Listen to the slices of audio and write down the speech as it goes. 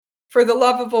For the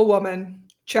Love of a Woman,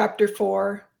 Chapter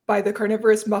 4, by the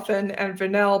Carnivorous Muffin and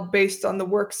Vinelle, based on the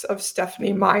works of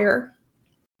Stephanie Meyer.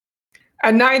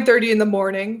 At 9:30 in the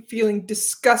morning, feeling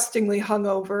disgustingly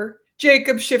hungover,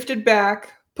 Jacob shifted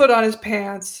back, put on his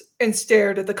pants, and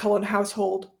stared at the Cullen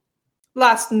household.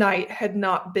 Last night had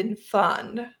not been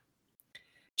fun.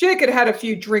 Jake had had a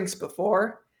few drinks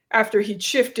before. After he'd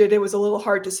shifted, it was a little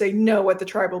hard to say no at the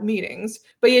tribal meetings,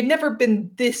 but he had never been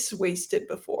this wasted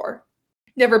before.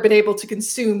 Never been able to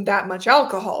consume that much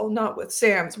alcohol, not with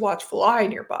Sam's watchful eye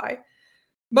nearby.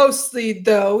 Mostly,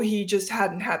 though, he just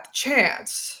hadn't had the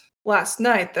chance. Last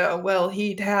night, though, well,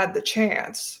 he'd had the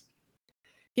chance.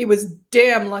 He was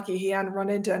damn lucky he hadn't run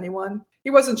into anyone.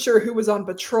 He wasn't sure who was on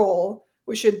patrol,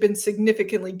 which had been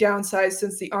significantly downsized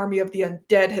since the army of the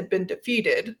undead had been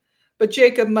defeated, but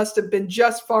Jacob must have been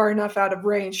just far enough out of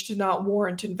range to not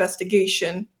warrant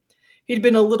investigation. He'd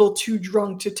been a little too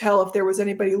drunk to tell if there was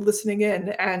anybody listening in,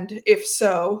 and if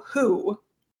so, who.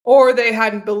 Or they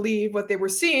hadn't believed what they were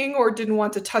seeing or didn't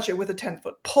want to touch it with a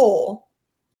 10-foot pole.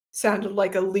 Sounded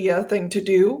like a Leah thing to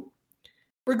do.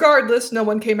 Regardless, no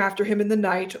one came after him in the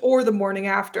night or the morning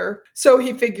after, so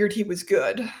he figured he was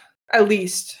good. At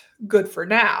least, good for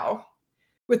now.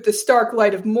 With the stark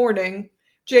light of morning,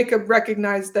 Jacob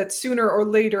recognized that sooner or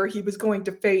later he was going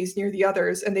to phase near the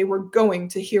others, and they were going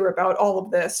to hear about all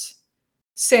of this.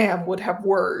 Sam would have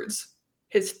words.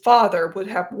 His father would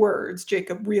have words,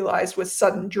 Jacob realized with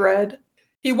sudden dread.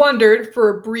 He wondered, for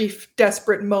a brief,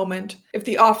 desperate moment, if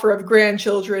the offer of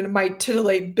grandchildren might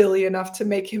titillate Billy enough to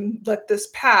make him let this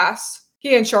pass.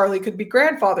 He and Charlie could be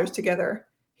grandfathers together.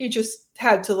 He just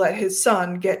had to let his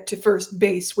son get to first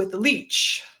base with the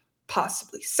leech.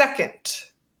 Possibly second.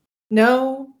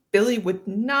 No, Billy would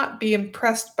not be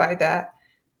impressed by that.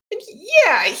 And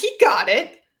yeah, he got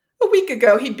it. A week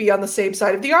ago, he'd be on the same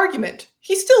side of the argument.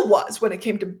 He still was when it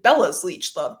came to Bella's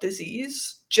leech love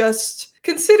disease. Just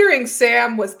considering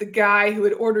Sam was the guy who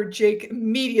had ordered Jake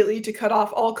immediately to cut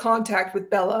off all contact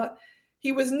with Bella,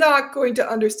 he was not going to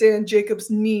understand Jacob's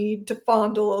need to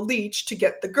fondle a leech to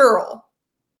get the girl.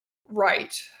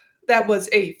 Right, that was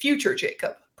a future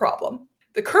Jacob problem.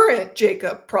 The current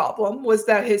Jacob problem was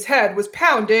that his head was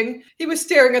pounding. He was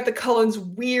staring at the Cullens'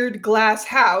 weird glass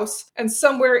house, and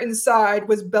somewhere inside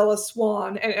was Bella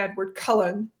Swan and Edward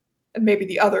Cullen, and maybe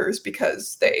the others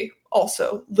because they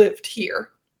also lived here.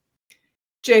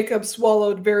 Jacob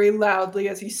swallowed very loudly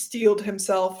as he steeled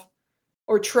himself,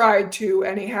 or tried to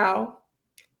anyhow.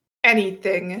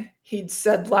 Anything, he'd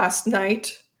said last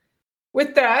night.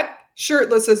 With that,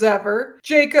 shirtless as ever,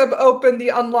 Jacob opened the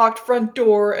unlocked front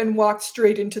door and walked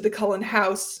straight into the Cullen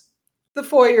house. The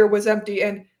foyer was empty,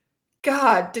 and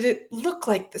God, did it look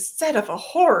like the set of a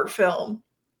horror film.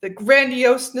 The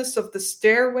grandioseness of the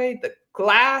stairway, the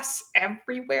glass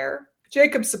everywhere.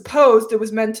 Jacob supposed it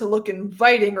was meant to look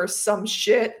inviting or some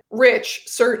shit. Rich,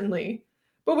 certainly.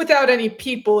 But without any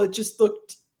people, it just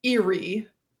looked eerie.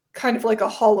 Kind of like a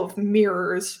hall of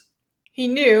mirrors. He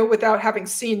knew, without having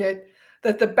seen it,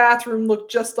 that the bathroom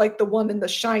looked just like the one in The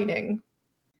Shining.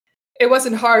 It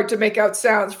wasn't hard to make out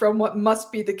sounds from what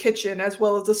must be the kitchen, as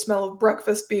well as the smell of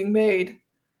breakfast being made.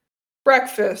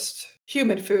 Breakfast,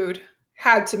 human food,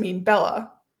 had to mean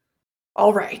Bella.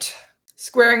 All right.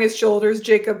 Squaring his shoulders,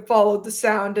 Jacob followed the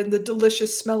sound and the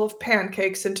delicious smell of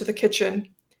pancakes into the kitchen.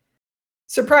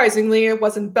 Surprisingly, it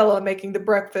wasn't Bella making the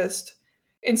breakfast.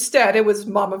 Instead, it was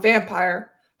Mama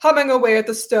Vampire, humming away at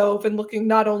the stove and looking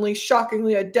not only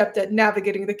shockingly adept at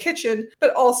navigating the kitchen,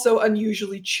 but also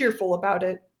unusually cheerful about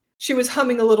it. She was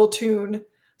humming a little tune,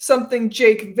 something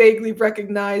Jake vaguely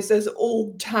recognized as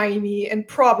old-timey and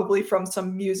probably from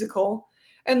some musical,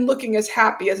 and looking as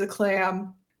happy as a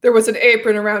clam. There was an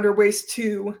apron around her waist,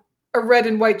 too, a red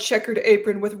and white checkered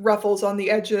apron with ruffles on the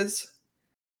edges.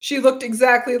 She looked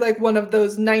exactly like one of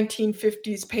those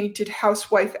 1950s painted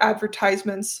housewife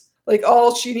advertisements, like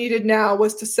all she needed now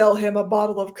was to sell him a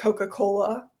bottle of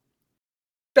Coca-Cola.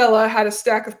 Bella had a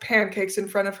stack of pancakes in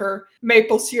front of her,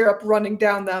 maple syrup running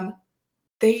down them.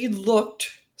 They looked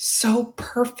so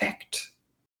perfect.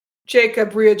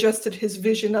 Jacob readjusted his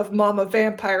vision of Mama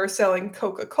Vampire selling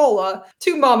Coca-Cola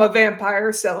to Mama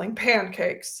Vampire selling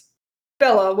pancakes.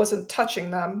 Bella wasn't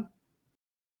touching them.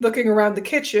 Looking around the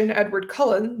kitchen, Edward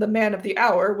Cullen, the man of the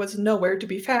hour, was nowhere to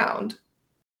be found.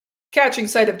 Catching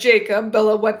sight of Jacob,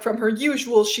 Bella went from her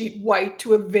usual sheet white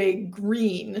to a vague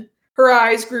green. Her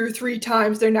eyes grew 3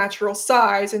 times their natural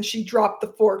size, and she dropped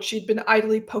the fork she'd been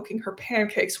idly poking her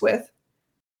pancakes with.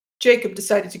 Jacob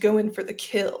decided to go in for the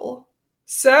kill.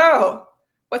 "So,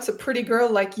 what's a pretty girl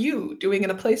like you doing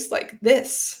in a place like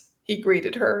this?" he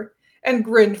greeted her, and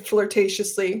grinned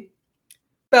flirtatiously.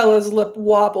 Bella's lip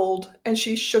wobbled, and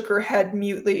she shook her head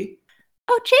mutely.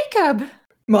 Oh, Jacob!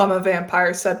 Mama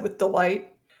Vampire said with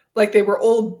delight, like they were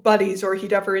old buddies or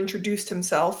he'd ever introduced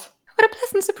himself. What a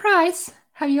pleasant surprise.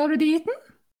 Have you already eaten?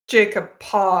 Jacob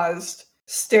paused,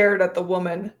 stared at the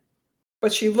woman,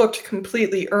 but she looked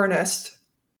completely earnest.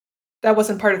 That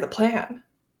wasn't part of the plan.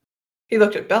 He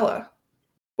looked at Bella.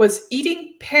 Was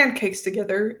eating pancakes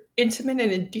together intimate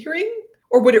and endearing,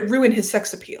 or would it ruin his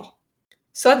sex appeal?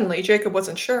 Suddenly, Jacob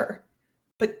wasn't sure.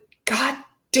 But god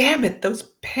damn it, those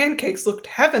pancakes looked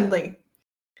heavenly.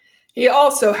 He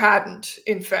also hadn't,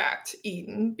 in fact,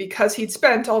 eaten because he'd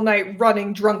spent all night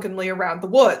running drunkenly around the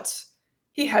woods.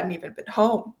 He hadn't even been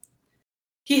home.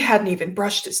 He hadn't even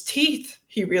brushed his teeth,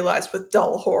 he realized with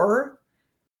dull horror.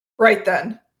 Right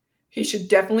then, he should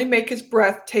definitely make his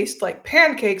breath taste like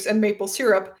pancakes and maple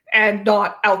syrup and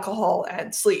not alcohol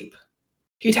and sleep.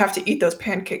 He'd have to eat those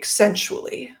pancakes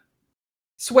sensually.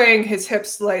 Swaying his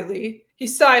hips slightly, he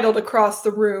sidled across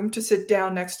the room to sit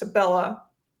down next to Bella.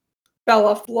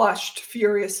 Bella flushed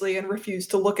furiously and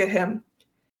refused to look at him.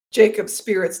 Jacob's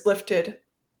spirits lifted.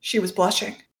 She was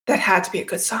blushing. That had to be a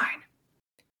good sign.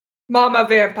 Mama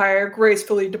Vampire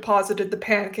gracefully deposited the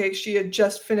pancake she had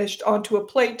just finished onto a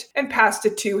plate and passed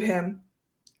it to him.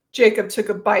 Jacob took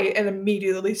a bite and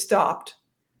immediately stopped.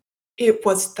 It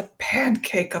was the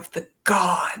pancake of the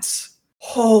gods.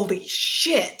 Holy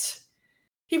shit!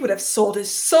 He would have sold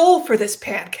his soul for this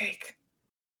pancake.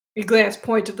 He glanced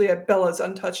pointedly at Bella's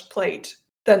untouched plate,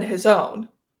 then his own.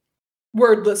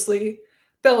 Wordlessly,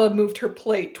 Bella moved her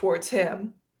plate towards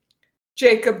him.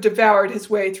 Jacob devoured his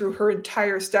way through her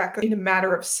entire stack in a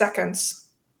matter of seconds.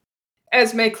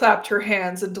 Esme clapped her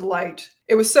hands in delight.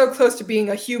 It was so close to being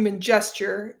a human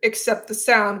gesture, except the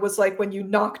sound was like when you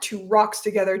knock two rocks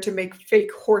together to make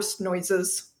fake horse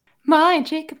noises. My,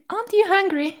 Jacob, aren't you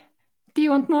hungry? Do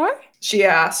you want more? She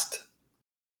asked.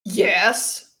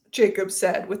 Yes, Jacob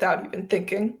said without even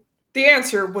thinking. The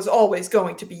answer was always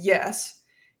going to be yes.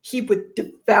 He would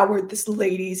devour this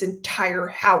lady's entire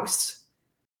house.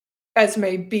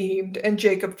 Esme beamed, and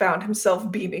Jacob found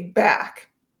himself beaming back.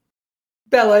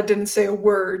 Bella didn't say a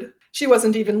word. She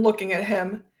wasn't even looking at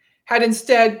him, had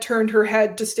instead turned her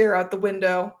head to stare out the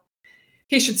window.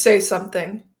 He should say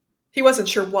something. He wasn't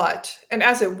sure what, and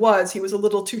as it was, he was a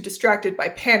little too distracted by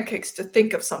pancakes to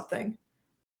think of something.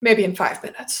 Maybe in 5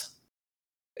 minutes.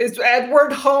 Is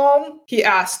Edward home? He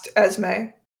asked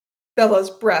Esme. Bella's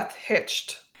breath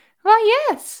hitched. Why,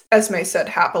 yes, Esme said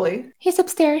happily. He's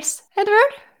upstairs.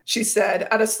 Edward? She said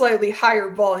at a slightly higher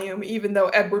volume, even though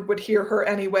Edward would hear her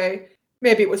anyway.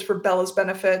 Maybe it was for Bella's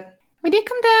benefit. Will you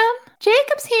come down?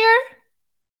 Jacob's here.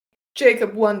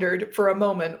 Jacob wondered for a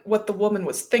moment what the woman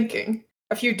was thinking.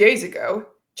 A few days ago,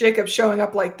 Jacob showing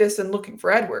up like this and looking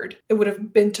for Edward. It would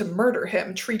have been to murder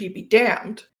him, treaty be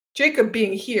damned. Jacob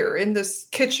being here in this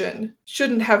kitchen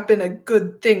shouldn't have been a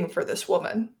good thing for this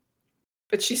woman.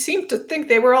 But she seemed to think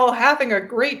they were all having a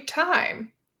great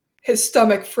time. His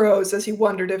stomach froze as he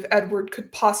wondered if Edward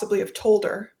could possibly have told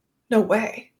her. No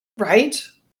way, right?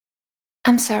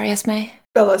 I'm sorry, Esme,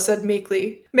 Bella said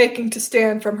meekly, making to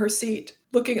stand from her seat,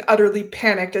 looking utterly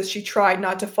panicked as she tried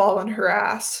not to fall on her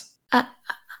ass.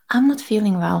 I'm not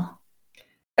feeling well.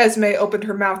 Esme opened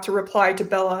her mouth to reply to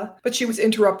Bella, but she was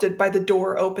interrupted by the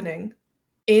door opening.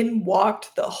 In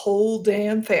walked the whole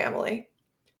damn family.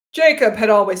 Jacob had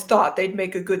always thought they'd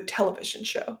make a good television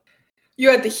show. You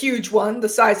had the huge one, the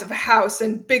size of a house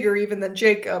and bigger even than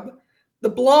Jacob. The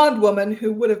blonde woman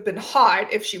who would have been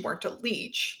hot if she weren't a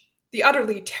leech. The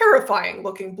utterly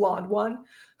terrifying-looking blonde one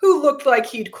who looked like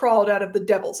he'd crawled out of the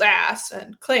devil's ass,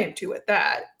 and claimed to at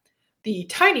that. The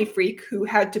tiny freak who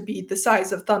had to be the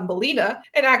size of Thumbelina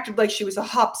and acted like she was a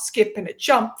hop, skip, and a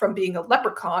jump from being a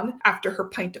leprechaun after her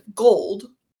pint of gold.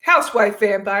 Housewife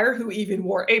vampire who even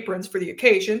wore aprons for the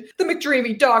occasion, the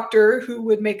McDreamy doctor who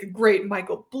would make a great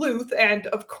Michael Bluth, and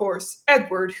of course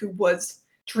Edward who was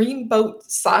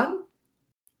Dreamboat's son?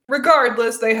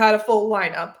 Regardless, they had a full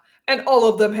lineup, and all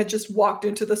of them had just walked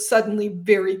into the suddenly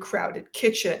very crowded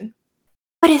kitchen.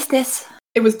 What is this?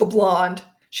 It was the blonde.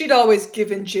 She'd always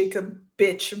given Jacob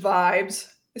bitch vibes.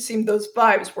 It seemed those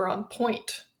vibes were on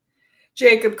point.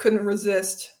 Jacob couldn't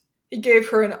resist. He gave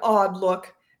her an odd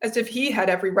look, as if he had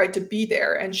every right to be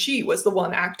there and she was the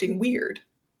one acting weird.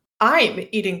 I'm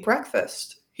eating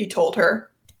breakfast, he told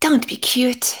her. Don't be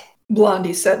cute,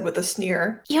 Blondie said with a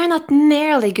sneer. You're not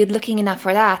nearly good looking enough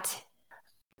for that.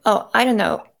 Oh, I don't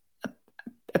know.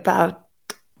 About...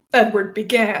 Edward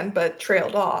began, but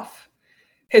trailed off.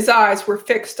 His eyes were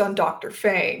fixed on Dr.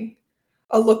 Fang.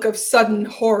 A look of sudden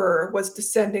horror was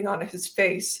descending on his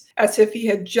face, as if he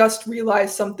had just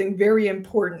realized something very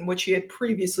important which he had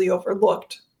previously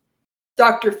overlooked.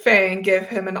 Dr. Fang gave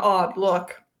him an odd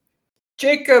look.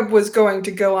 Jacob was going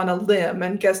to go on a limb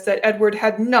and guess that Edward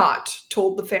had not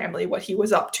told the family what he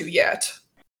was up to yet.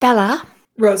 Bella,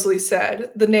 Rosalie said,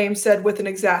 the name said with an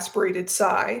exasperated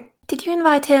sigh. did you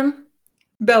invite him?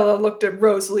 Bella looked at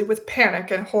Rosalie with panic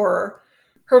and horror.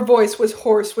 Her voice was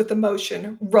hoarse with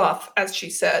emotion, rough as she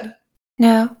said.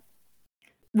 No.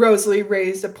 Rosalie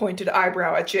raised a pointed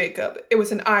eyebrow at Jacob. It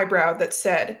was an eyebrow that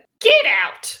said, "Get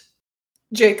out!"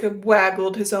 Jacob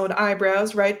waggled his own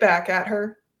eyebrows right back at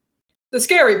her. The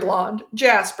scary blonde,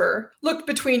 Jasper, looked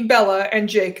between Bella and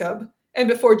Jacob, and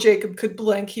before Jacob could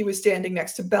blink, he was standing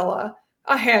next to Bella,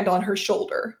 a hand on her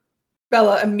shoulder.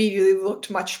 Bella immediately looked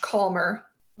much calmer.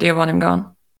 Do you want him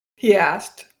gone? He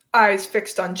asked, eyes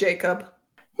fixed on Jacob.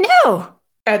 No!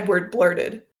 Edward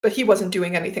blurted, but he wasn't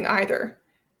doing anything either.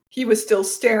 He was still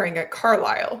staring at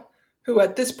Carlyle, who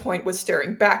at this point was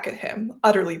staring back at him,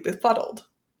 utterly befuddled.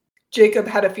 Jacob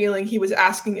had a feeling he was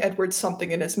asking Edward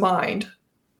something in his mind.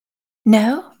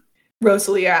 No?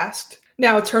 Rosalie asked,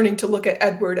 now turning to look at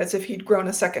Edward as if he'd grown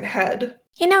a second head.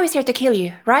 You know he's here to kill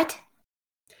you, right?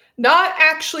 Not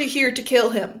actually here to kill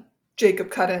him,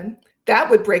 Jacob cut in. That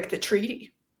would break the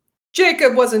treaty.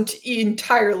 Jacob wasn't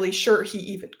entirely sure he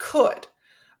even could.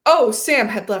 Oh, Sam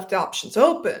had left options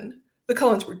open. The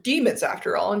Cullens were demons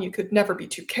after all, and you could never be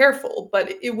too careful,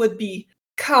 but it would be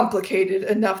complicated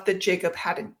enough that Jacob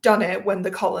hadn't done it when the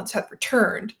Cullens had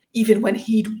returned, even when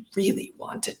he'd really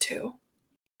wanted to.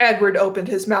 Edward opened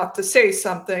his mouth to say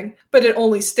something, but it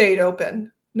only stayed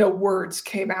open. No words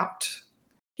came out.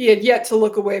 He had yet to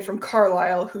look away from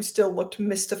Carlyle, who still looked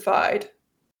mystified.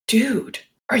 Dude,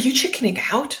 are you chickening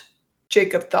out?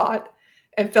 Jacob thought,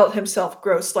 and felt himself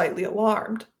grow slightly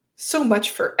alarmed. So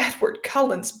much for Edward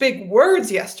Cullen's big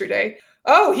words yesterday.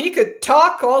 Oh, he could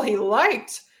talk all he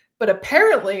liked. But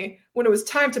apparently, when it was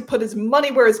time to put his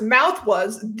money where his mouth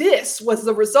was, this was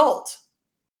the result.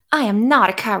 I am not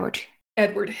a coward,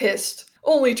 Edward hissed,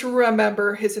 only to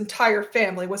remember his entire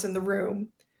family was in the room.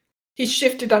 He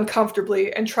shifted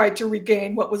uncomfortably and tried to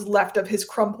regain what was left of his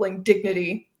crumbling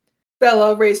dignity.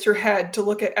 Bella raised her head to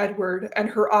look at Edward, and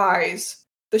her eyes,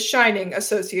 the Shining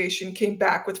association, came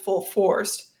back with full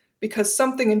force, because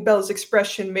something in Bella's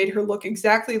expression made her look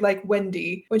exactly like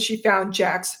Wendy when she found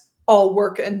Jack's "all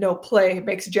work and no play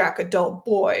makes Jack a dull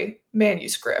boy"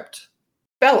 manuscript.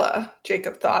 Bella,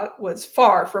 Jacob thought, was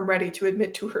far from ready to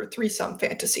admit to her threesome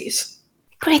fantasies.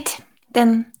 Great.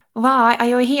 Then why are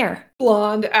you here?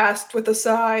 Blonde asked with a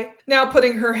sigh, now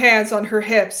putting her hands on her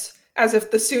hips, as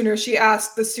if the sooner she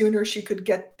asked, the sooner she could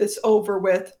get this over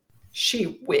with.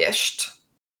 She wished.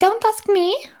 Don't ask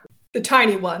me. The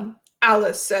tiny one,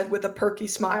 Alice said with a perky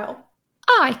smile.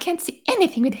 I can't see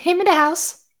anything with him in the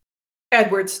house.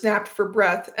 Edward snapped for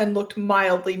breath and looked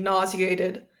mildly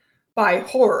nauseated. By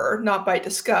horror, not by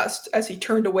disgust, as he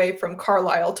turned away from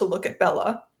Carlyle to look at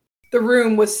Bella. The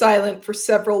room was silent for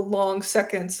several long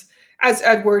seconds as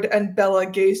Edward and Bella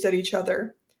gazed at each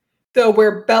other. Though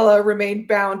where Bella remained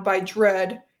bound by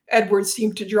dread, Edward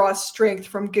seemed to draw strength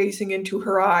from gazing into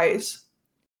her eyes.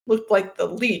 Looked like the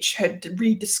leech had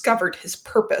rediscovered his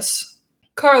purpose.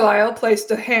 Carlyle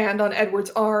placed a hand on Edward's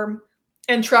arm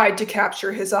and tried to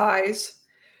capture his eyes.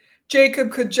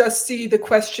 Jacob could just see the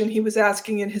question he was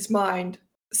asking in his mind.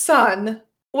 Son,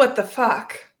 what the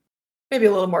fuck? Maybe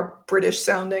a little more British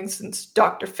sounding, since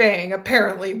Dr. Fang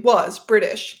apparently was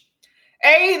British.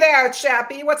 Hey there,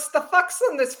 chappie, what's the fucks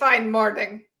on this fine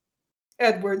morning?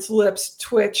 Edward's lips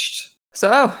twitched.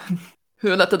 So,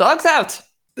 who let the dogs out?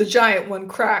 The giant one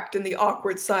cracked in the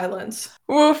awkward silence.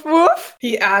 Woof woof,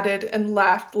 he added and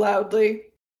laughed loudly.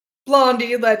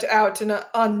 Blondie let out an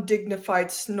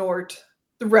undignified snort.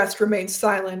 The rest remained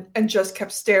silent and just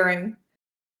kept staring.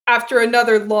 After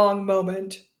another long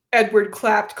moment, Edward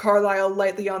clapped Carlyle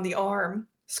lightly on the arm,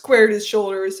 squared his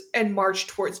shoulders, and marched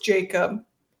towards Jacob.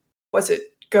 Was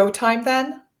it go time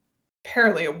then?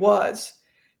 Apparently it was.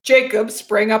 Jacob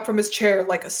sprang up from his chair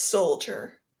like a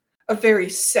soldier. A very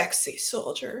sexy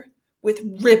soldier, with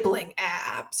rippling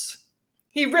abs.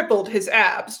 He rippled his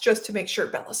abs just to make sure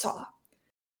Bella saw.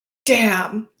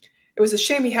 Damn! It was a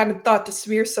shame he hadn't thought to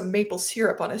smear some maple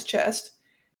syrup on his chest.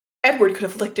 Edward could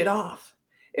have licked it off.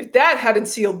 If that hadn't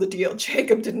sealed the deal,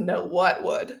 Jacob didn't know what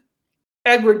would.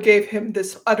 Edward gave him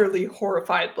this utterly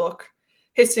horrified look,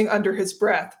 hissing under his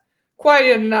breath.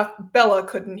 Quiet enough Bella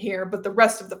couldn't hear, but the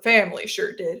rest of the family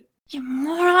sure did. You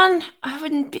moron! I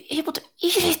wouldn't be able to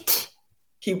eat it,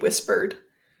 he whispered.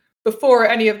 Before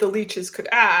any of the leeches could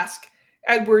ask,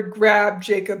 Edward grabbed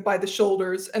Jacob by the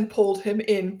shoulders and pulled him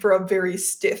in for a very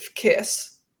stiff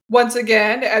kiss. Once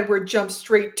again, Edward jumped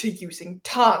straight to using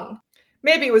tongue.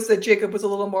 Maybe it was that Jacob was a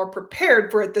little more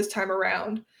prepared for it this time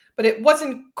around, but it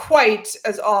wasn't quite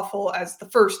as awful as the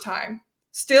first time.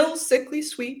 still sickly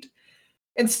sweet,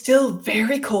 and still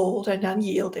very cold and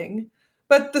unyielding.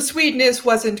 But the sweetness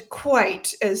wasn't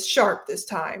quite as sharp this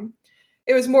time.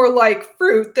 It was more like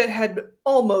fruit that had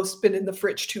almost been in the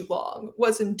fridge too long,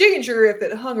 was in danger if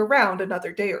it hung around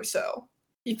another day or so.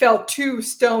 He felt two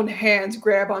stone hands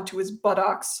grab onto his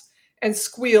buttocks and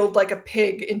squealed like a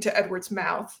pig into Edward's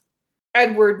mouth.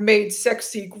 Edward made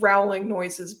sexy growling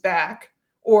noises back,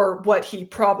 or what he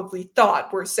probably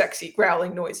thought were sexy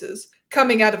growling noises.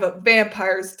 Coming out of a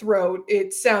vampire's throat,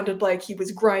 it sounded like he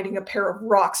was grinding a pair of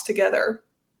rocks together.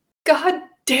 God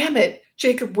damn it!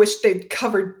 Jacob wished they'd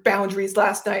covered boundaries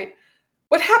last night.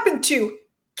 What happened to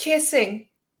kissing,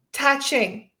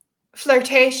 touching,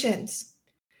 flirtations?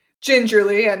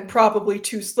 Gingerly, and probably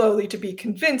too slowly to be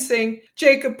convincing,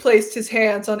 Jacob placed his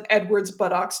hands on Edward's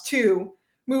buttocks too,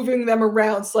 moving them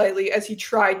around slightly as he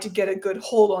tried to get a good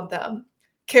hold on them,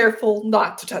 careful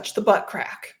not to touch the butt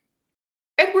crack.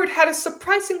 Edward had a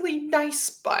surprisingly nice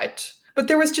butt, but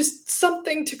there was just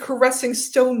something to caressing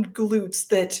stone glutes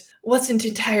that wasn't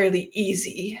entirely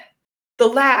easy. The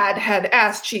lad had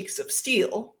ass cheeks of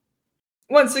steel.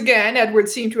 Once again, Edward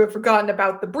seemed to have forgotten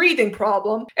about the breathing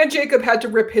problem, and Jacob had to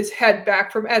rip his head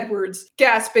back from Edward's,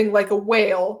 gasping like a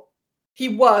whale. He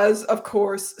was, of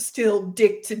course, still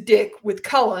dick to dick with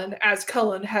Cullen, as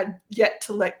Cullen had yet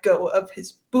to let go of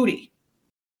his booty.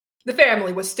 The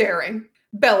family was staring.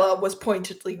 Bella was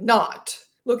pointedly not,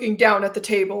 looking down at the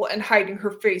table and hiding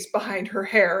her face behind her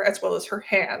hair as well as her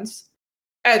hands.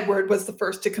 Edward was the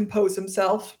first to compose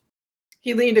himself.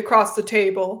 He leaned across the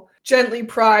table, gently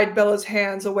pried Bella's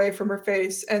hands away from her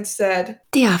face, and said,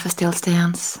 "The offer still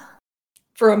stands."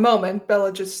 For a moment,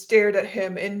 Bella just stared at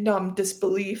him in numb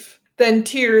disbelief. Then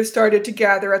tears started to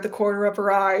gather at the corner of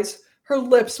her eyes. Her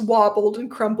lips wobbled and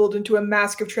crumbled into a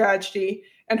mask of tragedy,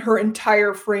 and her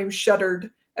entire frame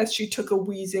shuddered as she took a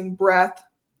wheezing breath.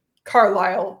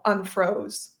 Carlyle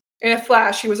unfroze. In a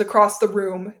flash, he was across the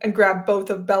room and grabbed both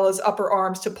of Bella's upper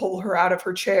arms to pull her out of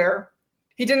her chair.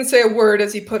 He didn't say a word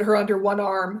as he put her under one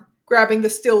arm, grabbing the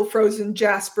still frozen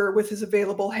Jasper with his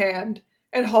available hand,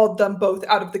 and hauled them both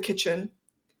out of the kitchen.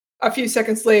 A few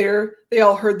seconds later, they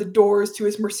all heard the doors to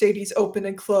his Mercedes open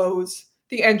and close,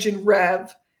 the engine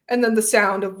rev, and then the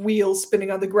sound of wheels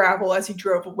spinning on the gravel as he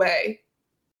drove away.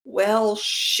 Well,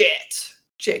 shit,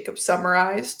 Jacob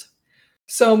summarized.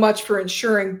 So much for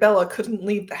ensuring Bella couldn't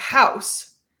leave the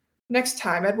house. Next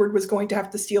time, Edward was going to have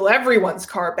to steal everyone's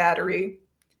car battery.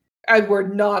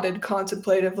 Edward nodded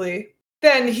contemplatively.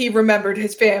 Then he remembered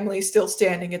his family still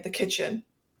standing in the kitchen.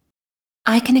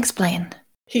 "I can explain,"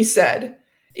 he said,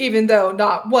 even though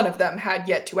not one of them had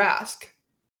yet to ask.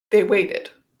 They waited.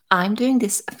 "I'm doing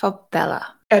this for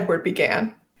Bella." Edward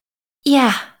began.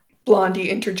 "Yeah,"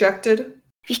 Blondie interjected.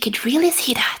 "we could really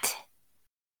see that.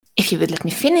 If you would let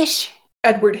me finish."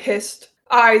 Edward hissed,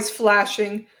 eyes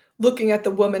flashing, looking at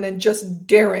the woman and just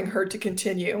daring her to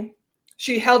continue.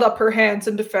 She held up her hands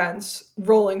in defense,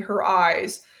 rolling her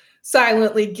eyes,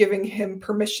 silently giving him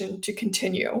permission to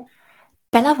continue.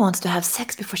 "Bella wants to have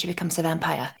sex before she becomes a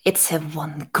vampire. It's her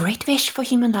one great wish for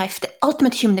human life, the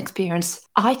ultimate human experience.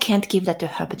 I can't give that to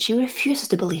her, but she refuses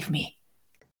to believe me."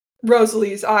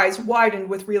 Rosalie's eyes widened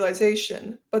with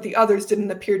realization, but the others didn't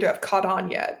appear to have caught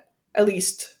on yet. At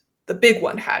least, the big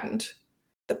one hadn't.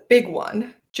 The big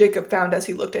one, Jacob found as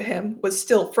he looked at him, was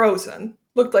still frozen.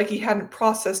 Looked like he hadn't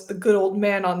processed the good old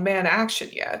man-on-man action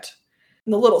yet.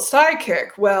 And the little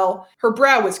sidekick, well, her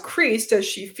brow was creased as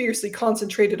she fiercely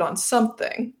concentrated on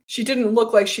something. She didn't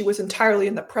look like she was entirely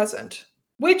in the present.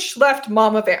 Which left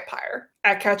Mama Vampire.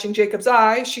 At catching Jacob's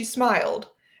eye, she smiled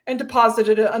and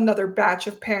deposited another batch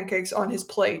of pancakes on his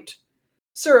plate.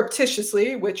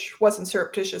 Surreptitiously, which wasn't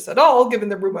surreptitious at all given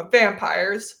the room of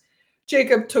vampires,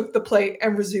 Jacob took the plate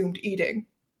and resumed eating.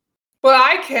 "Well,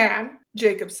 I can,"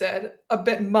 Jacob said, a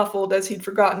bit muffled as he'd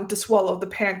forgotten to swallow the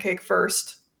pancake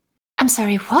first. "I'm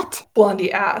sorry, what?"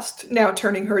 Blondie asked, now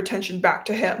turning her attention back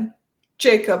to him.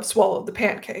 Jacob swallowed the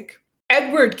pancake.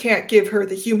 "Edward can't give her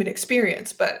the human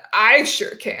experience, but I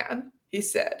sure can," he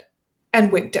said,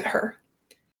 and winked at her.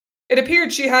 It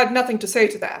appeared she had nothing to say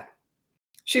to that.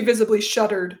 She visibly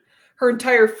shuddered, her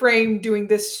entire frame doing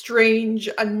this strange,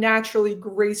 unnaturally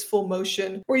graceful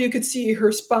motion where you could see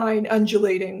her spine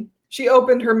undulating. She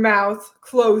opened her mouth,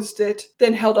 closed it,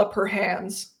 then held up her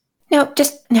hands. "No,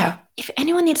 just no. If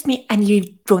anyone needs me and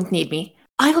you won't need me,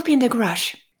 I will be in the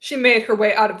garage." She made her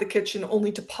way out of the kitchen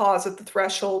only to pause at the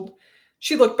threshold.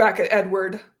 She looked back at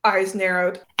Edward, eyes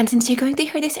narrowed. "And since you're going to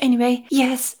hear this anyway,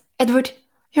 yes, Edward,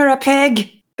 you're a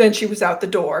pig." Then she was out the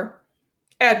door.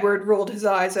 Edward rolled his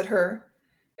eyes at her.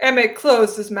 Emmett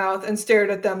closed his mouth and stared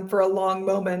at them for a long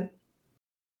moment.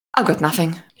 I've got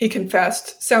nothing. He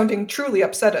confessed, sounding truly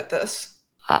upset at this.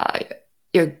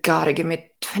 You gotta give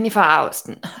me 24 hours.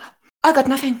 I got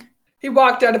nothing. He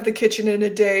walked out of the kitchen in a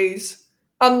daze.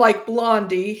 Unlike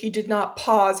Blondie, he did not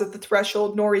pause at the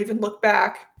threshold nor even look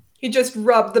back. He just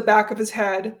rubbed the back of his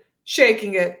head,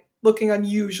 shaking it, looking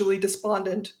unusually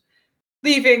despondent,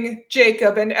 leaving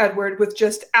Jacob and Edward with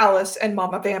just Alice and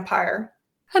Mama Vampire.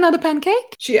 Another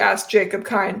pancake? She asked Jacob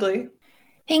kindly.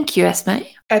 Thank you, Esme,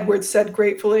 Edward said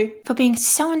gratefully. for being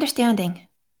so understanding.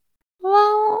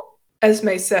 Well,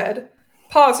 Esme said,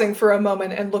 pausing for a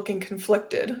moment and looking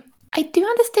conflicted. I do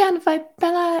understand why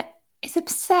Bella is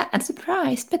upset and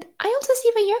surprised, but I also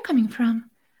see where you're coming from.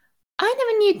 I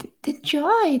never knew the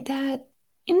joy that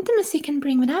intimacy can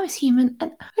bring when I was human,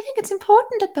 and I think it's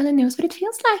important that Bella knows what it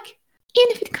feels like,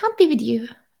 even if it can't be with you.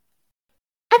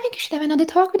 I think you should have another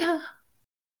talk with her.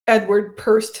 Edward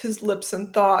pursed his lips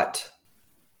in thought.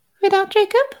 Without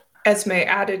Jacob? Esme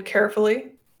added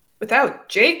carefully. Without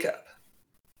Jacob?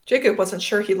 Jacob wasn't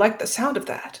sure he liked the sound of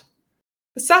that.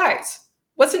 Besides,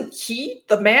 wasn't he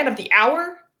the man of the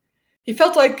hour? He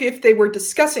felt like if they were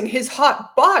discussing his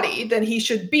hot body, then he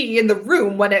should be in the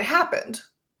room when it happened.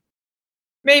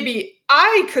 Maybe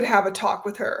I could have a talk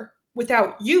with her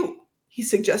without you, he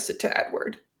suggested to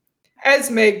Edward.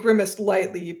 Esme grimaced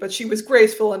lightly, but she was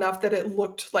graceful enough that it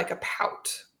looked like a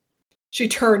pout. She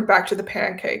turned back to the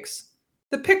pancakes.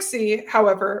 The pixie,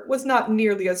 however, was not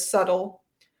nearly as subtle.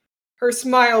 Her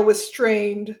smile was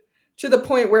strained, to the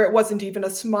point where it wasn't even a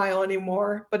smile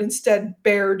anymore, but instead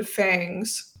bared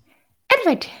fangs.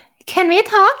 Edward, can we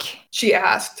talk? She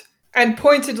asked, and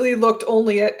pointedly looked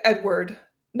only at Edward,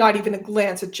 not even a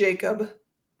glance at Jacob.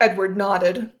 Edward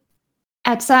nodded.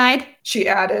 Outside? She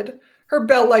added, her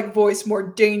bell-like voice more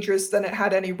dangerous than it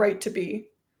had any right to be.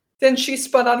 Then she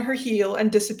spun on her heel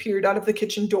and disappeared out of the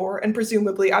kitchen door and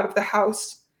presumably out of the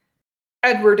house.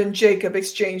 Edward and Jacob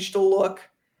exchanged a look,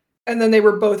 and then they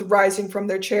were both rising from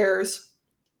their chairs.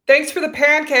 Thanks for the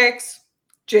pancakes,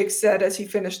 Jake said as he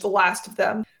finished the last of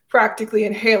them, practically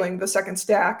inhaling the second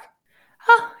stack.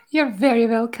 Oh, you're very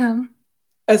welcome,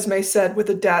 Esme said with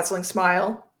a dazzling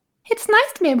smile. It's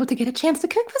nice to be able to get a chance to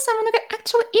cook for someone who can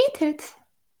actually eat it.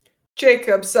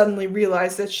 Jacob suddenly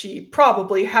realized that she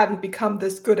probably hadn't become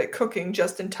this good at cooking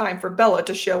just in time for Bella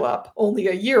to show up only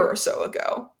a year or so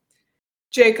ago.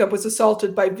 Jacob was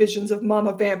assaulted by visions of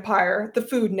Mama Vampire, the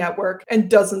Food Network, and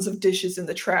dozens of dishes in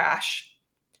the trash.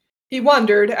 He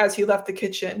wondered, as he left the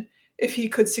kitchen, if he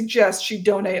could suggest she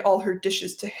donate all her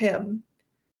dishes to him.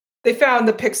 They found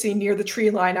the pixie near the tree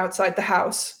line outside the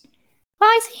house.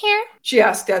 Why is he here? She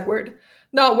asked Edward,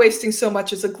 not wasting so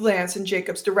much as a glance in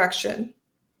Jacob's direction.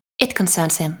 It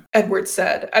concerns him, Edward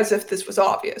said, as if this was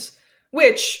obvious.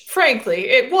 Which, frankly,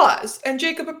 it was, and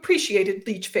Jacob appreciated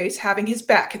Leechface having his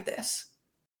back at this.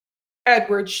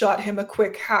 Edward shot him a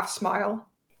quick half-smile.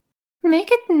 Make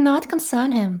it not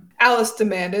concern him, Alice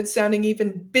demanded, sounding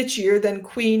even bitchier than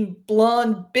Queen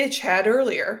Blonde Bitch had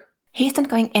earlier. He's not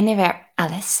going anywhere,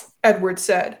 Alice, Edward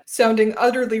said, sounding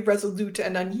utterly resolute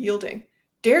and unyielding.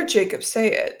 Dare Jacob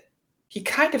say it? He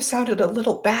kind of sounded a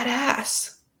little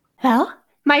badass. Well,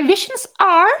 my visions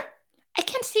are... I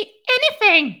can't see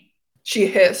anything! She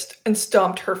hissed and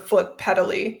stomped her foot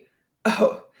pettily.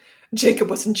 Oh,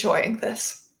 Jacob was enjoying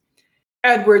this.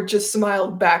 Edward just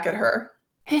smiled back at her.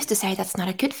 Who's to say that's not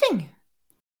a good thing?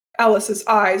 Alice's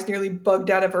eyes nearly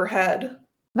bugged out of her head.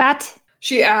 What?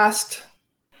 She asked.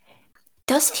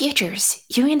 Those futures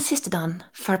you insisted on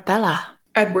for Bella,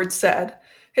 Edward said,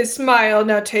 his smile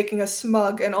now taking a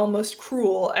smug and almost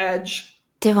cruel edge.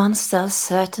 the ones so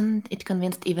certain it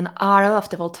convinced even Aro of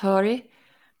the Volturi,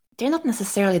 they're not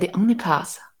necessarily the only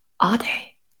path, are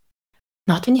they?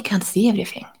 Not when you can't see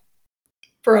everything.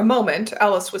 For a moment,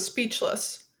 Alice was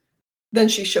speechless. Then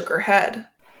she shook her head.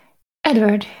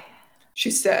 Edward,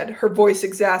 she said, her voice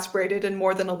exasperated and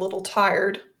more than a little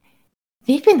tired.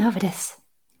 We've been over this.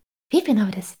 We've been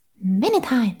over this many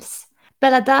times.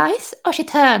 Bella dies or she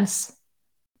turns.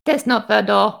 There's no third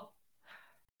door.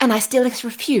 And I still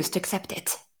refuse to accept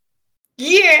it.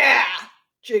 Yeah!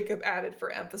 Jacob added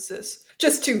for emphasis,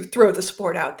 just to throw the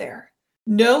sport out there.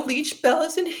 No leech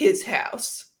Bellas in his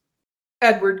house.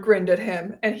 Edward grinned at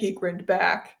him, and he grinned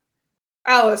back.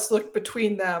 Alice looked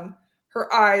between them,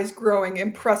 her eyes growing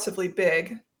impressively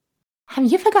big.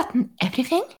 Have you forgotten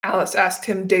everything? Alice asked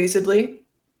him dazedly.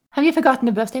 Have you forgotten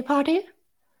the birthday party?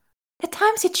 The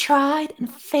times you tried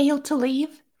and failed to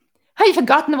leave? Have you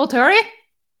forgotten the Volturi?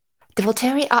 The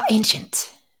Volturi are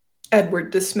ancient.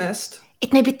 Edward dismissed.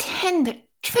 It may be 10 or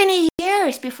 20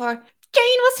 years before Jane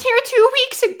was here 2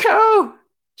 weeks ago.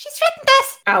 She threatened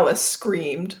us. Alice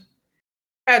screamed.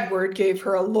 Edward gave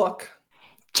her a look.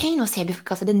 Jane was here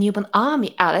because of the newborn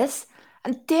army, Alice.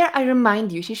 And dare I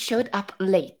remind you, she showed up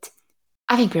late.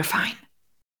 I think we're fine.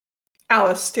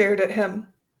 Alice stared at him.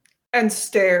 And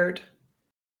stared.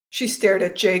 She stared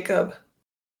at Jacob.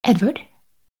 Edward,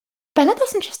 Bella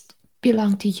doesn't just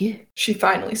belong to you, she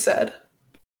finally said.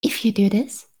 If you do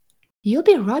this, you'll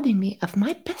be robbing me of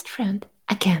my best friend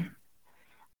again.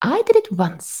 I did it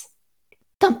once.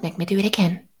 Don't make me do it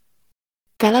again.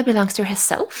 Bella belongs to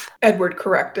herself, Edward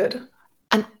corrected.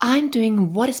 And I'm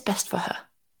doing what is best for her.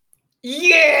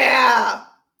 Yeah!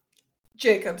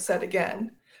 Jacob said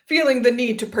again, feeling the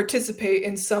need to participate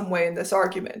in some way in this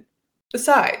argument.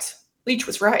 Besides, Leech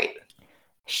was right.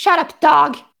 Shut up,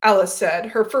 dog, Alice said,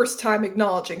 her first time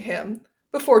acknowledging him,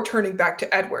 before turning back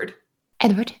to Edward.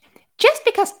 Edward, just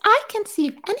because I can't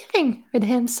see anything with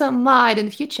him so mild in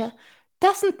the future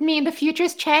doesn't mean the future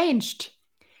is changed.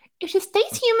 If she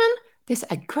stays human, there's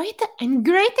a greater and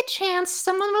greater chance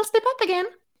someone will slip up again.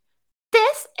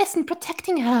 This isn't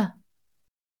protecting her.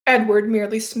 Edward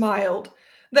merely smiled,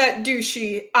 that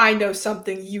douchey, I know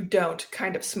something you don't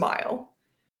kind of smile.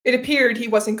 It appeared he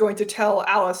wasn't going to tell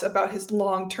Alice about his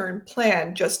long-term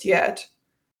plan just yet.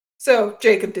 So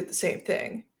Jacob did the same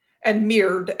thing, and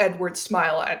mirrored Edward's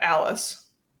smile at Alice.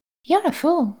 You're a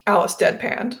fool, Alice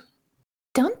deadpanned.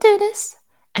 Don't do this.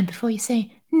 And before you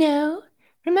say no,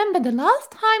 remember the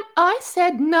last time I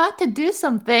said not to do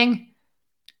something.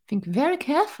 Think very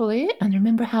carefully and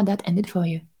remember how that ended for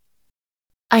you.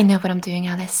 I know what I'm doing,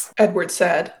 Alice, Edward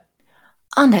said.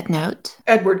 On that note,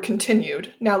 Edward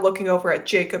continued, now looking over at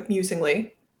Jacob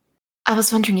musingly. I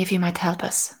was wondering if you might help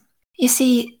us. You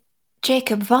see,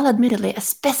 Jacob, while admittedly a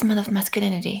specimen of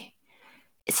masculinity,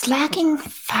 is lacking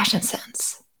fashion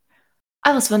sense.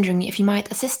 I was wondering if you might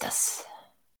assist us.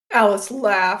 Alice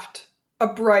laughed, a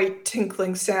bright,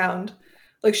 tinkling sound,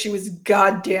 like she was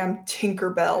goddamn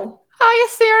Tinkerbell. Are you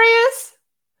serious?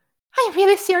 Are you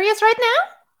really serious right now?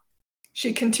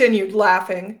 She continued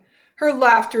laughing, her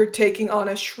laughter taking on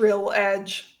a shrill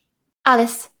edge.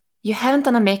 Alice, you haven't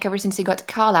done a makeover since you got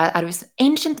Carlisle out of his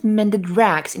ancient mended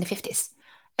rags in the 50s.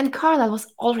 And Carlisle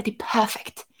was already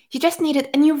perfect. You just needed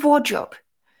a new wardrobe.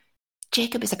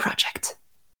 Jacob is a project.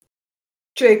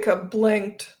 Jacob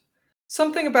blinked.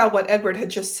 Something about what Edward had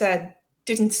just said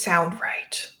didn't sound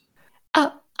right.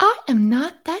 Oh, I am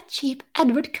not that cheap,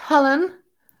 Edward Cullen,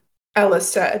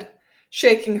 Alice said,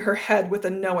 shaking her head with a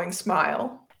knowing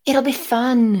smile. It'll be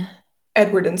fun,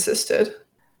 Edward insisted.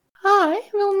 I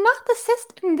will not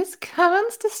assist in this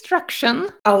Cullen's destruction,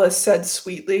 Alice said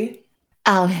sweetly.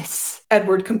 Alice,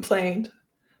 Edward complained,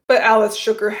 but Alice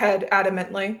shook her head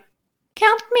adamantly.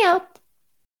 Count me out.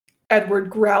 Edward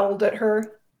growled at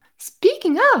her.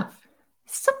 Speaking of,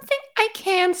 something I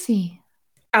can see,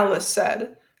 Alice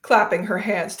said, clapping her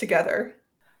hands together.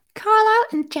 Carlisle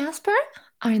and Jasper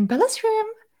are in Bella's room,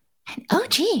 and oh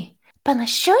gee, Bella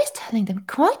sure is telling them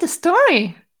quite a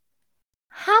story.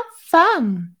 Have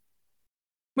fun.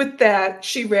 With that,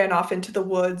 she ran off into the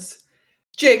woods.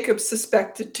 Jacob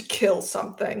suspected to kill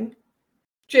something.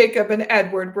 Jacob and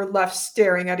Edward were left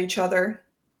staring at each other.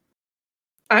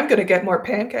 I'm going to get more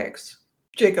pancakes,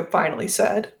 Jacob finally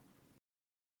said.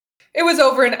 It was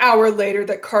over an hour later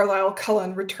that Carlisle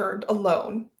Cullen returned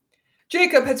alone.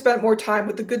 Jacob had spent more time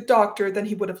with the good doctor than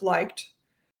he would have liked.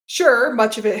 Sure,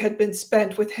 much of it had been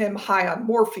spent with him high on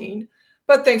morphine,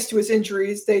 but thanks to his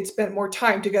injuries, they'd spent more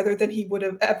time together than he would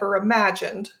have ever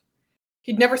imagined.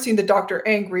 He'd never seen the doctor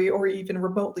angry or even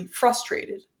remotely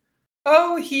frustrated.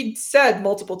 Oh, he'd said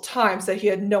multiple times that he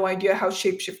had no idea how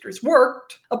shapeshifters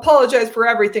worked, apologized for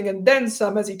everything and then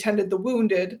some as he tended the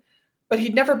wounded, but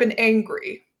he'd never been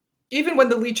angry. Even when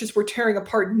the leeches were tearing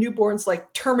apart newborns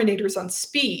like Terminators on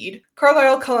speed,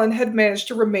 Carlisle Cullen had managed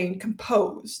to remain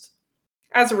composed.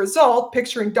 As a result,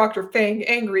 picturing Dr. Fang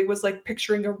angry was like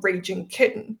picturing a raging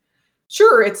kitten.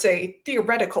 Sure, it's a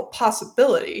theoretical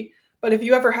possibility, but if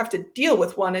you ever have to deal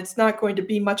with one, it's not going to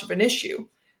be much of an issue.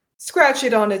 Scratch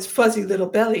it on its fuzzy little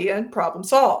belly and problem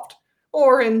solved.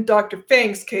 Or in Dr.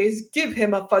 Fang's case, give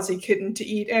him a fuzzy kitten to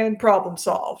eat and problem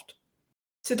solved.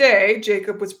 Today,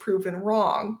 Jacob was proven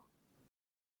wrong.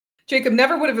 Jacob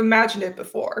never would have imagined it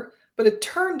before, but it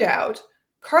turned out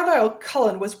Carlisle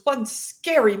Cullen was one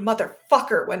scary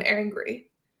motherfucker when angry.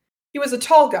 He was a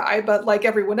tall guy, but like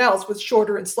everyone else was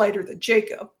shorter and slighter than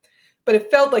Jacob, but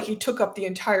it felt like he took up the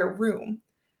entire room.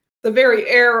 The very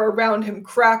air around him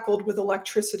crackled with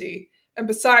electricity, and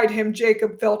beside him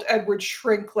Jacob felt Edward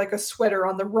shrink like a sweater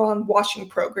on the wrong washing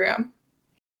program.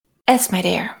 Yes, my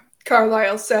dear,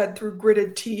 Carlisle said through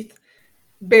gritted teeth,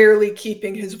 barely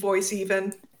keeping his voice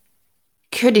even.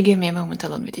 Could you give me a moment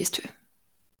alone with these two?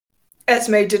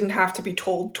 Esme didn't have to be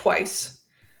told twice.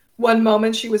 One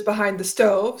moment she was behind the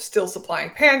stove, still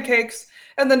supplying pancakes,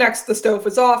 and the next the stove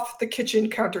was off, the kitchen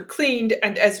counter cleaned,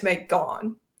 and Esme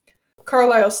gone.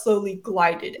 Carlisle slowly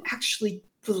glided,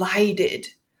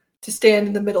 to stand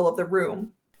in the middle of the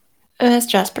room. Where's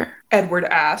Jasper? Edward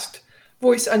asked,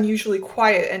 voice unusually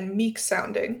quiet and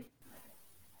meek-sounding.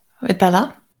 With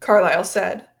Bella? Carlisle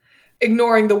said,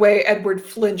 ignoring the way Edward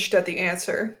flinched at the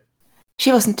answer.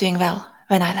 She wasn't doing well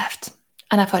when I left,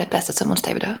 and I thought it best that someone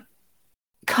stay with her.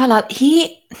 Carlisle,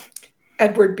 he...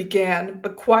 Edward began,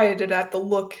 but quieted at the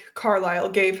look Carlisle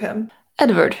gave him.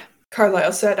 Edward,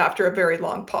 Carlisle said after a very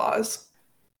long pause.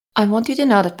 I want you to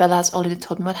know that Bella has already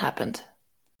told me what happened,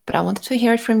 but I wanted to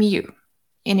hear it from you,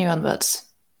 in your own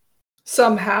words.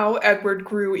 Somehow, Edward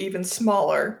grew even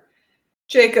smaller.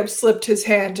 Jacob slipped his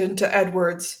hand into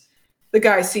Edward's. The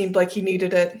guy seemed like he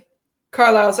needed it.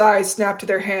 Carlisle's eyes snapped to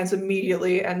their hands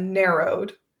immediately and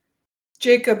narrowed.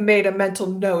 Jacob made a mental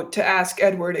note to ask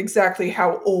Edward exactly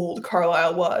how old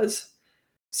Carlisle was.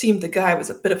 Seemed the guy was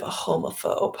a bit of a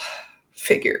homophobe.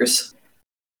 Figures.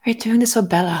 We're doing this for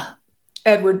Bella.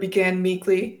 Edward began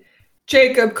meekly.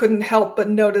 Jacob couldn't help but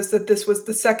notice that this was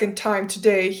the second time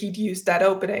today he'd used that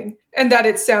opening, and that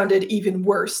it sounded even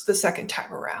worse the second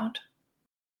time around.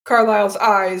 Carlisle's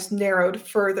eyes narrowed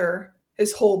further,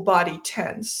 his whole body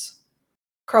tense.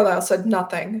 Carlisle said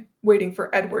nothing, waiting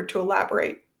for Edward to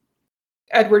elaborate.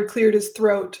 Edward cleared his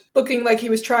throat, looking like he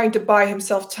was trying to buy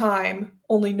himself time,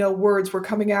 only no words were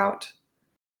coming out.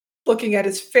 Looking at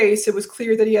his face, it was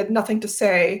clear that he had nothing to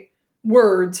say.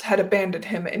 Words had abandoned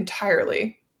him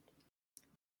entirely.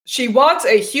 She wants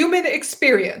a human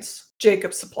experience,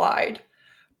 Jacob supplied,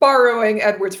 borrowing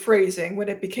Edward's phrasing when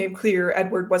it became clear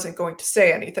Edward wasn't going to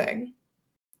say anything.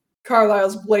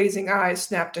 Carlisle's blazing eyes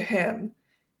snapped to him,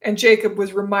 and Jacob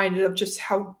was reminded of just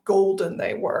how golden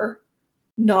they were.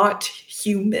 Not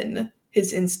human,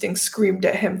 his instincts screamed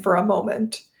at him for a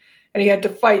moment, and he had to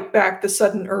fight back the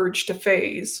sudden urge to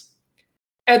phase.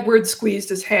 Edward squeezed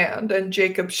his hand, and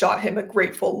Jacob shot him a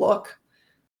grateful look.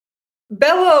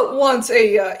 Bella wants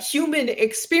a human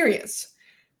experience.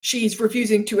 She's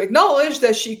refusing to acknowledge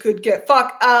that she could get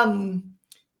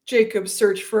Jacob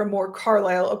searched for a more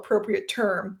Carlisle appropriate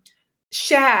term.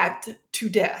 Shagged to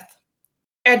death.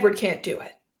 Edward can't do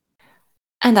it.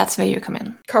 And that's where you come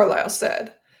in, Carlisle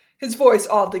said, his voice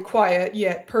oddly quiet,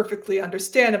 yet perfectly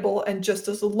understandable and just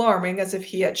as alarming as if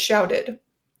he had shouted.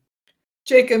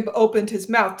 Jacob opened his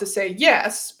mouth to say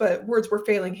yes, but words were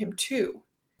failing him too.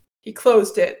 He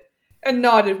closed it and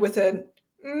nodded with an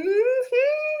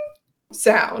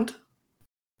sound.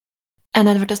 And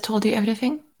Edward has told you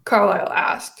everything? Carlisle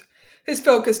asked, his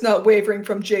focus not wavering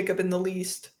from Jacob in the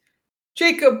least.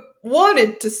 Jacob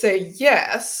wanted to say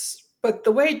yes, but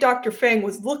the way Dr. Fang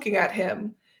was looking at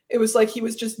him, it was like he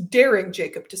was just daring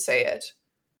Jacob to say it.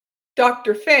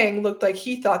 Dr. Fang looked like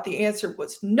he thought the answer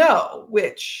was no,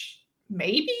 which,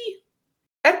 maybe?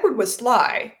 Edward was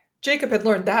sly. Jacob had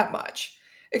learned that much.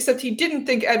 Except he didn't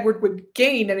think Edward would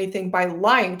gain anything by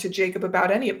lying to Jacob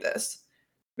about any of this.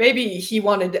 Maybe he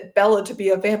wanted Bella to be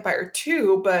a vampire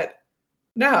too, but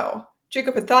no.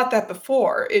 Jacob had thought that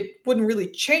before. It wouldn't really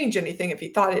change anything if he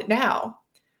thought it now.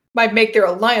 Might make their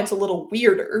alliance a little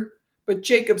weirder, but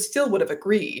Jacob still would have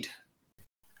agreed.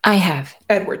 I have,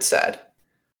 Edward said.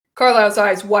 Carlisle's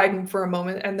eyes widened for a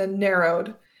moment and then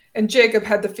narrowed, and Jacob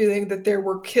had the feeling that there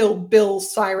were Kill Bill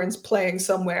sirens playing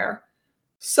somewhere.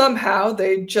 Somehow,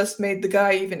 they just made the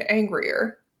guy even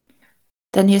angrier.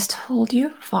 Then he has told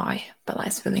you why Bella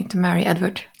is willing to marry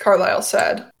Edward, Carlisle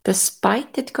said.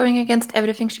 Despite it going against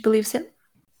everything she believes in?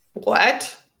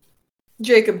 What?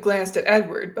 Jacob glanced at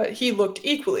Edward, but he looked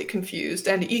equally confused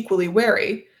and equally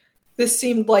wary. This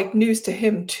seemed like news to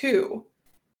him, too.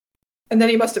 And then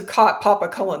he must have caught Papa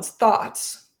Cullen's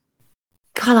thoughts.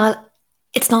 Carlisle,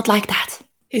 it's not like that,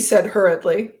 he said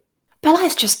hurriedly. Bella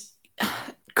is just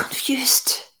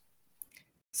confused.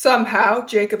 Somehow,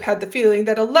 Jacob had the feeling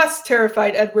that a less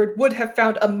terrified Edward would have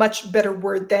found a much better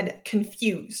word than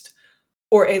confused,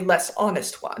 or a less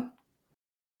honest one.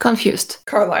 Confused,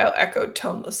 Carlisle echoed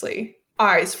tonelessly,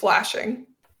 eyes flashing.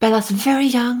 Bella's very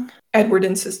young, Edward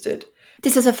insisted.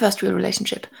 This is her first real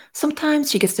relationship. Sometimes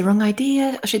she gets the wrong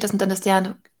idea, or she doesn't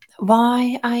understand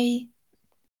why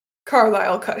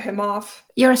Carlisle cut him off.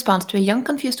 Your response to a young,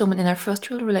 confused woman in her first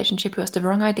real relationship who has the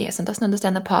wrong ideas and doesn't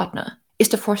understand her partner is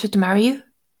to force her to marry you?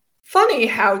 Funny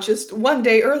how just one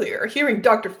day earlier, hearing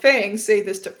Dr. Fang say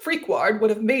this to Freakward would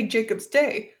have made Jacob's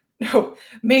day. No,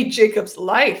 made Jacob's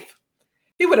life.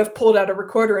 He would have pulled out a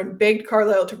recorder and begged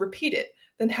Carlisle to repeat it,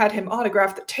 then had him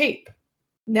autograph the tape.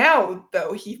 Now,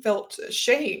 though, he felt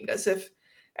ashamed, as if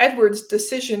Edward's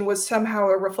decision was somehow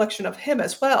a reflection of him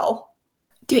as well.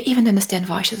 Do you even understand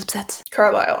why she's upset?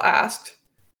 Carlyle asked.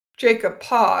 Jacob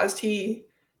paused. He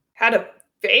had a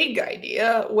vague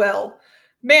idea. Well,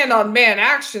 man-on-man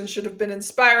action should have been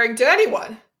inspiring to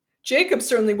anyone. Jacob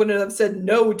certainly wouldn't have said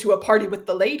no to a party with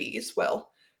the ladies.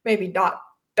 Well, maybe not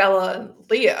Bella and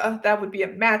Leah. That would be a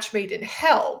match made in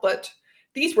hell, but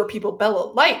these were people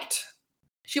Bella liked.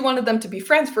 She wanted them to be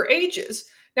friends for ages.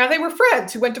 Now they were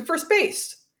friends who went to first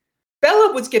base.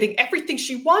 Bella was getting everything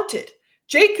she wanted.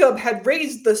 Jacob had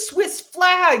raised the Swiss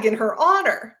flag in her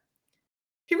honor.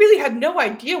 He really had no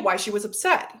idea why she was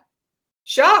upset.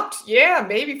 Shocked, yeah,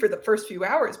 maybe for the first few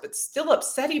hours, but still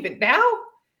upset even now?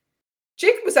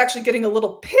 Jacob was actually getting a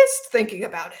little pissed thinking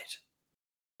about it.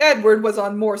 Edward was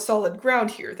on more solid ground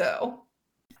here, though.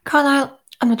 Carlyle,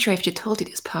 I'm not sure if she told you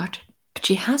this part, but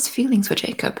she has feelings for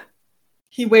Jacob.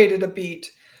 He waited a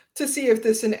beat to see if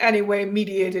this in any way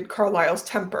mediated Carlyle's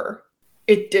temper.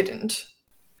 It didn't.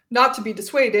 Not to be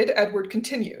dissuaded, Edward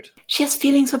continued. She has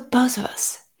feelings for both of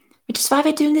us, which is why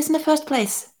we're doing this in the first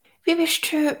place. We wish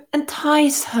to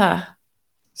entice her.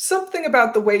 Something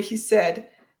about the way he said,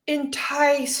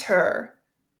 entice her,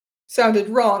 sounded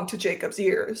wrong to Jacob's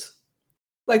ears.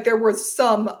 Like there was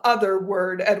some other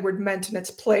word Edward meant in its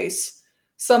place.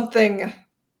 Something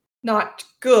not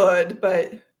good,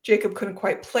 but Jacob couldn't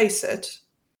quite place it.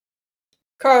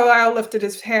 Carlyle lifted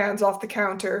his hands off the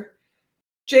counter.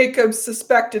 Jacob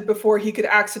suspected before he could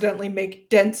accidentally make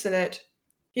dents in it.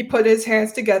 He put his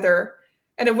hands together,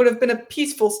 and it would have been a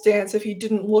peaceful stance if he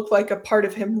didn't look like a part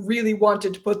of him really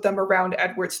wanted to put them around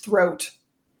Edward's throat.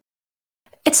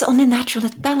 It's only natural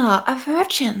that Bella, a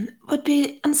virgin, would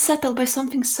be unsettled by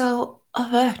something so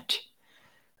overt.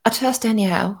 At first,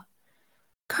 anyhow.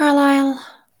 Carlyle,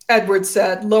 Edward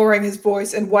said, lowering his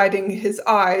voice and widening his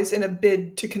eyes in a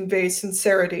bid to convey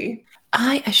sincerity.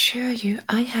 I assure you,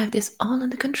 I have this all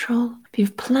under control.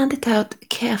 We've planned it out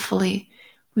carefully.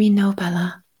 We know,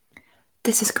 Bella.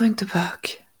 This is going to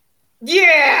work.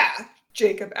 Yeah,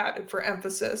 Jacob added for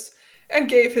emphasis, and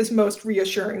gave his most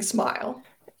reassuring smile.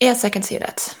 Yes, I can see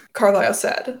that, Carlyle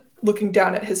said, looking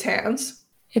down at his hands.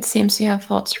 It seems you have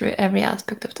thought through every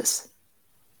aspect of this.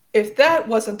 If that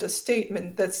wasn't a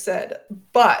statement that said,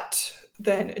 but,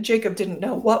 then Jacob didn't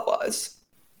know what was.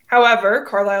 However,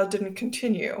 Carlyle didn't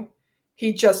continue.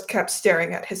 He just kept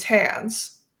staring at his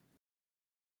hands.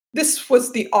 This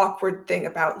was the awkward thing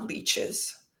about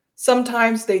leeches.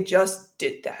 Sometimes they just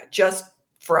did that, just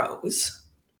froze.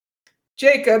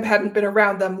 Jacob hadn't been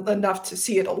around them enough to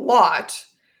see it a lot,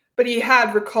 but he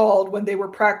had recalled when they were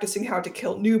practicing how to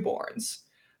kill newborns.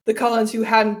 The Cullens who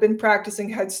hadn't been practicing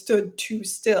had stood too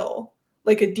still,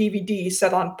 like a DVD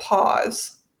set on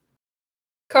pause.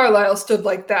 Carlyle stood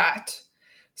like that,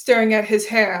 staring at his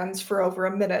hands for over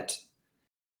a minute.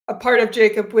 A part of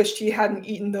Jacob wished he hadn't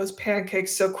eaten those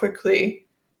pancakes so quickly.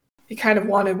 He kind of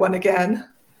wanted one again.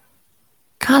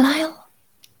 Carlyle?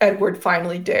 Edward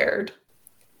finally dared.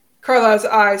 Carlyle's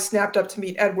eyes snapped up to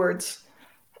meet Edward's.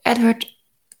 Edward,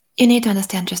 you need to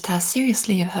understand just how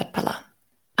seriously you hurt Bella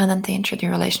and endangered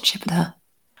your relationship with her.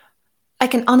 I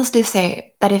can honestly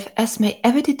say that if Esme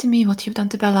ever did to me what you've done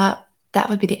to Bella, that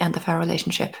would be the end of our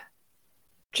relationship.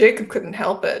 Jacob couldn't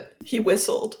help it. He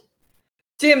whistled.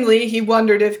 Dimly, he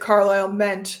wondered if Carlyle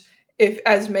meant if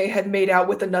Esme had made out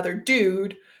with another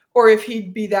dude, or if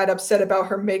he'd be that upset about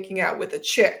her making out with a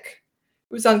chick.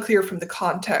 It was unclear from the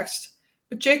context,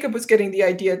 but Jacob was getting the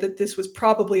idea that this was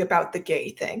probably about the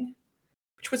gay thing,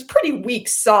 which was pretty weak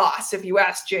sauce if you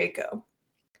asked Jacob.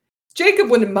 Jacob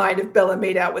wouldn't mind if Bella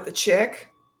made out with a chick.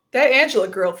 That Angela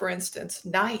girl, for instance,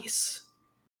 nice.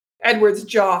 Edward's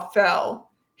jaw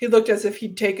fell. He looked as if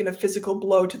he'd taken a physical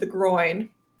blow to the groin.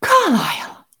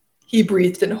 Carlyle! He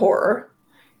breathed in horror.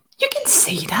 You can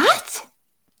say that?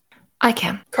 I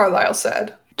can, Carlyle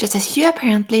said. Just as you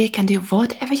apparently can do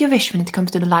whatever you wish when it comes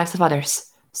to the lives of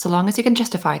others, so long as you can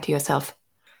justify it to yourself.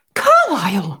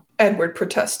 Carlyle! Edward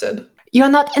protested. You're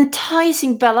not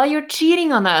enticing Bella, you're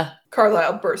cheating on her.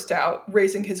 Carlyle burst out,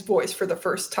 raising his voice for the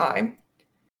first time.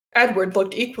 Edward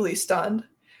looked equally stunned,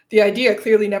 the idea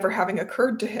clearly never having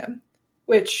occurred to him,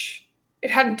 which it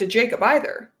hadn't to Jacob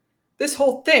either. This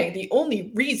whole thing, the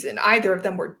only reason either of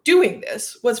them were doing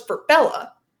this was for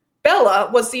Bella. Bella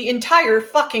was the entire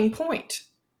fucking point.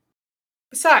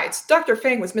 Besides, Dr.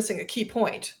 Fang was missing a key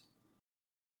point.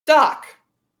 Doc,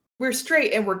 we're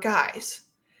straight and we're guys.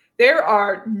 There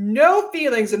are no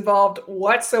feelings involved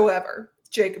whatsoever,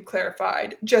 Jacob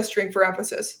clarified, gesturing for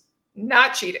emphasis.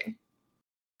 Not cheating.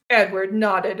 Edward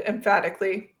nodded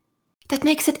emphatically. That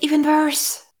makes it even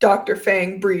worse. Dr.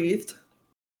 Fang breathed.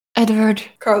 Edward,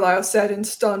 Carlyle said in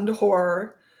stunned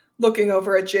horror, looking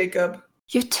over at Jacob.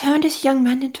 You turned this young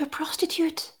man into a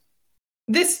prostitute.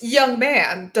 This young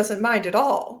man doesn't mind at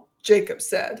all, Jacob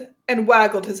said, and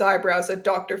waggled his eyebrows at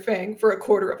Dr. Fang for a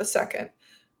quarter of a second.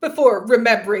 Before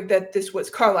remembering that this was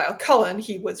Carlisle Cullen,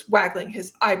 he was waggling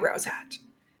his eyebrows at.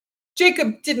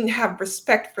 Jacob didn't have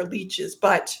respect for leeches,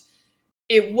 but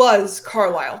it was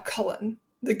Carlisle Cullen,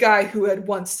 the guy who had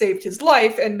once saved his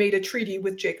life and made a treaty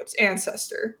with Jacob's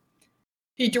ancestor.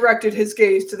 He directed his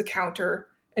gaze to the counter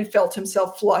and felt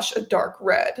himself flush a dark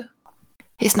red.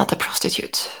 He's not a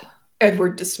prostitute,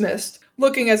 Edward dismissed,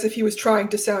 looking as if he was trying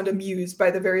to sound amused by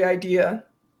the very idea.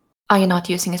 Are you not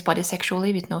using his body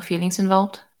sexually with no feelings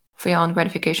involved? For your own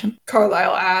gratification?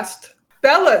 Carlisle asked.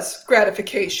 Bella's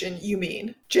gratification, you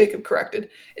mean, Jacob corrected.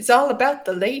 It's all about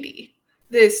the lady.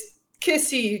 This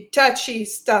kissy, touchy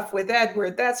stuff with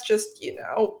Edward, that's just,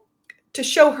 to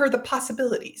show her the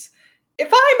possibilities.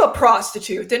 If I'm a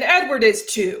prostitute, then Edward is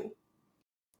too.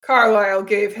 Carlisle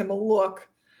gave him a look.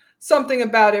 Something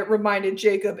about it reminded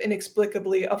Jacob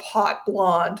inexplicably of Hot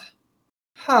Blonde.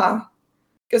 Huh.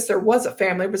 Guess there was a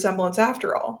family resemblance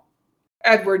after all.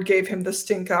 Edward gave him the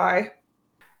stink eye.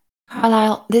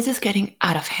 Carlisle, this is getting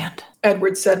out of hand,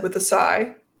 Edward said with a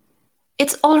sigh.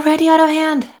 It's already out of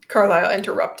hand, Carlisle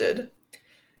interrupted.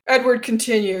 Edward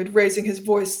continued, raising his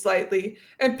voice slightly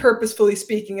and purposefully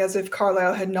speaking as if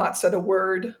Carlisle had not said a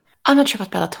word. I'm not sure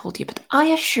what Bella told you, but I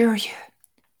assure you,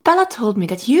 Bella told me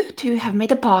that you two have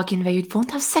made a bargain where you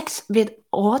won't have sex with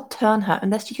or turn her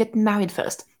unless you get married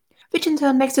first, which in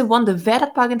turn makes you wonder where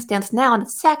that bargain stands now and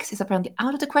that sex is apparently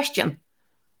out of the question.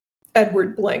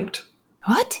 Edward blinked.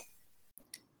 What?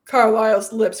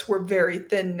 Carlisle's lips were very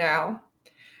thin now.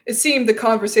 It seemed the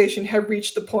conversation had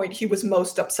reached the point he was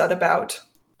most upset about.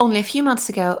 Only a few months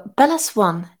ago, Bella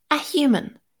Swan, a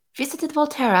human, visited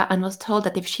Volterra and was told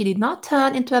that if she did not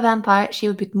turn into a vampire, she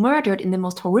would be murdered in the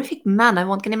most horrific manner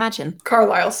one can imagine.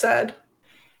 Carlisle said.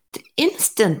 The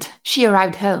instant she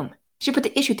arrived home, she put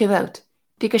the issue to vote,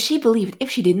 because she believed if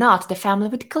she did not, the family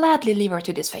would gladly leave her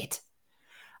to this fate.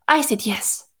 I said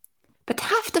yes, but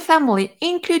half the family,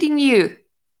 including you,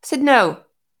 said no.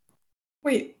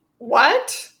 Wait,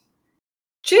 what?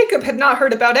 Jacob had not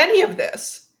heard about any of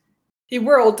this. He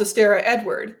whirled to stare at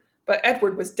Edward, but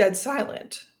Edward was dead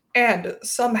silent, and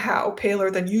somehow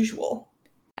paler than usual.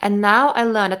 And now I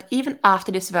learn that even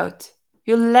after this vote,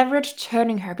 you leveraged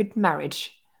turning her with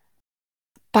marriage.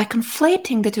 By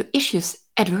conflating the two issues,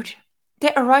 Edward,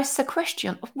 there arises a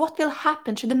question of what will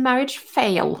happen should the marriage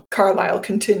fail. Carlisle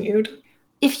continued.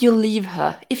 If you leave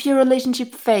her, if your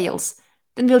relationship fails,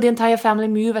 then will the entire family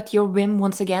move at your whim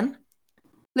once again?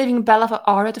 Leaving Bella for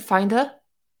Ara to find her?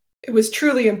 It was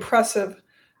truly impressive,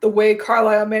 the way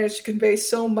Carlisle managed to convey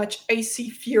so much icy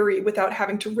fury without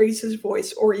having to raise his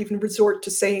voice or even resort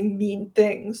to saying mean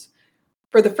things.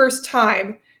 For the first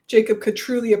time, Jacob could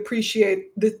truly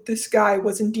appreciate that this guy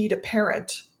was indeed a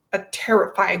parent, a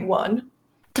terrifying one.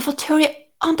 The Volterra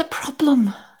aren't the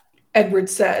problem, Edward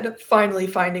said, finally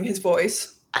finding his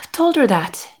voice. I've told her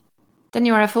that. Then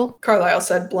you are a fool, Carlisle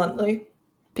said bluntly.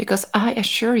 Because I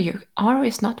assure you, Ara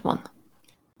is not one.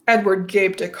 Edward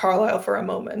gaped at Carlisle for a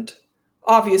moment,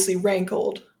 obviously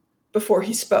rankled, before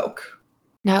he spoke.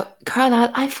 Now,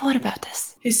 Carlisle, I've thought about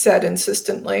this, he said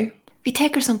insistently. We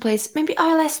take her someplace, maybe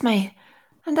ILS may,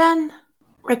 and then,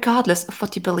 regardless of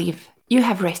what you believe, you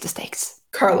have raised the stakes.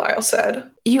 Carlisle said.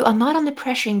 You are not only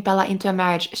pressuring Bella into a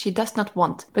marriage she does not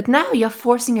want, but now you're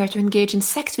forcing her to engage in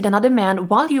sex with another man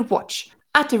while you watch,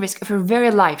 at the risk of her very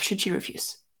life should she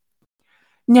refuse.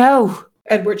 No!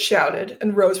 Edward shouted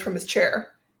and rose from his chair.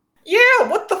 Yeah,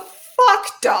 what the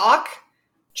fuck, Doc?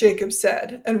 Jacob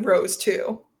said, and rose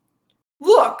too.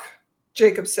 Look,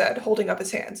 Jacob said, holding up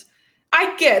his hands.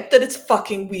 I get that it's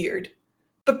fucking weird,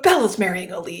 but Bella's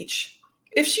marrying a leech.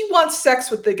 If she wants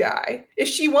sex with the guy, if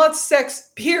she wants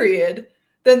sex, period,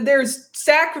 then there's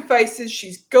sacrifices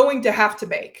she's going to have to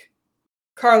make.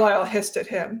 Carlisle hissed at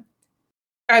him.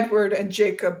 Edward and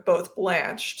Jacob both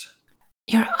blanched.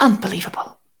 You're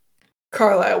unbelievable,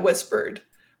 Carlisle whispered,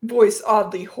 voice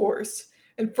oddly hoarse,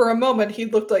 and for a moment he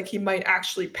looked like he might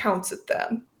actually pounce at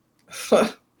them.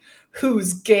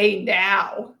 Who's gay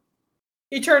now?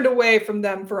 He turned away from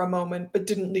them for a moment, but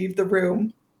didn't leave the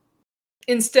room.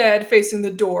 Instead, facing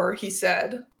the door, he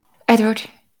said, Edward,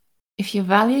 if you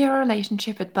value your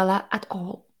relationship with Bella at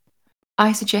all,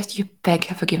 I suggest you beg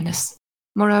her forgiveness.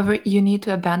 Moreover, you need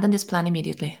to abandon this plan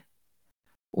immediately.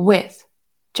 With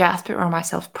Jasper or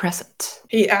myself present,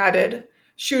 he added,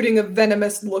 shooting a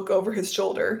venomous look over his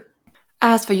shoulder.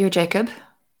 As for you, Jacob,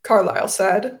 Carlisle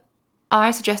said,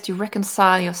 I suggest you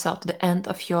reconcile yourself to the end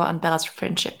of your and Bella's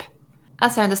friendship.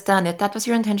 As I understand it, that was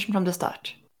your intention from the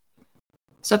start.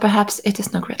 So perhaps it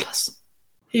is no great loss.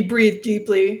 He breathed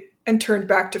deeply and turned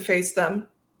back to face them.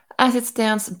 As it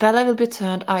stands, Bella will be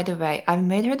turned either way. I've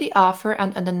made her the offer,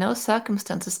 and under no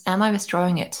circumstances am I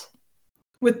withdrawing it.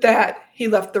 With that, he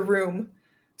left the room.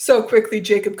 So quickly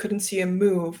Jacob couldn't see him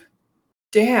move.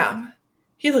 Damn,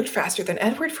 he looked faster than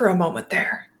Edward for a moment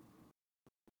there.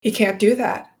 He can't do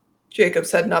that, Jacob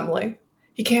said numbly.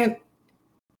 He can't...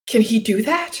 Can he do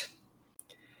that?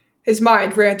 His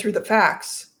mind ran through the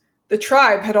facts. The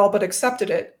tribe had all but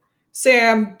accepted it.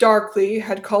 Sam darkly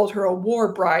had called her a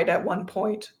war bride at one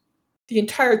point. The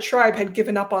entire tribe had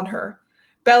given up on her.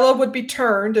 Bella would be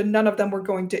turned, and none of them were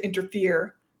going to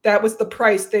interfere. That was the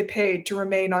price they paid to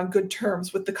remain on good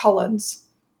terms with the Cullens.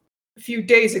 A few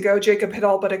days ago, Jacob had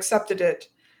all but accepted it.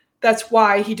 That's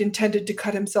why he'd intended to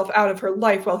cut himself out of her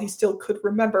life while he still could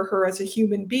remember her as a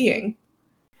human being.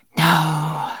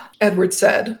 No, Edward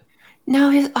said. No,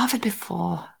 he's offered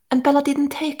before, and Bella didn't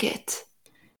take it.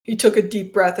 He took a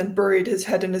deep breath and buried his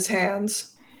head in his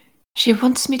hands. She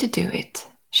wants me to do it.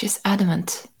 She's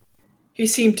adamant. He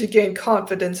seemed to gain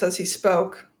confidence as he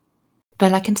spoke.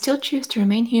 Bella can still choose to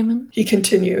remain human, he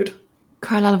continued.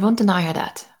 Carlisle won't deny her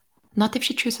that. Not if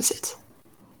she chooses it.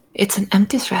 It's an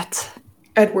empty threat,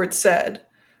 Edward said,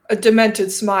 a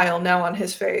demented smile now on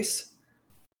his face.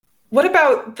 What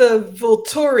about the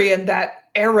Volturi and that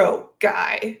arrow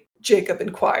guy? Jacob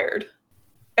inquired.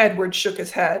 Edward shook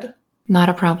his head. Not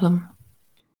a problem.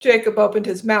 Jacob opened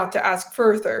his mouth to ask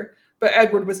further, but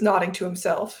Edward was nodding to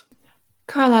himself.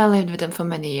 Carlisle lived with them for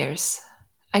many years.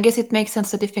 I guess it makes sense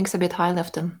that he thinks a bit highly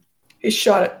of them. He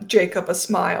shot at Jacob a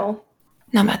smile.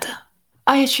 No matter.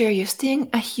 I assure you, staying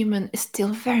a human is still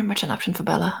very much an option for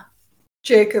Bella.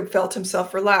 Jacob felt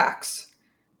himself relax.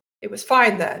 It was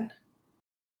fine then.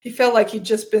 He felt like he'd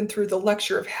just been through the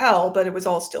lecture of hell, but it was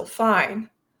all still fine.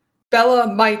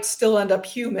 Bella might still end up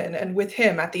human and with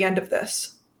him at the end of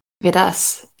this. With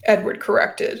us, Edward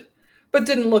corrected, but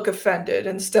didn't look offended,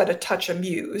 instead a touch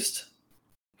amused.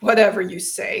 Whatever you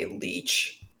say,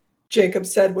 leech, Jacob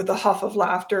said with a huff of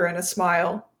laughter and a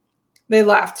smile. They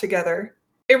laughed together.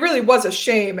 It really was a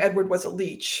shame Edward was a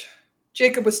leech.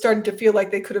 Jacob was starting to feel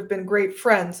like they could have been great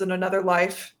friends in another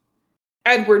life.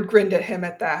 Edward grinned at him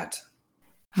at that.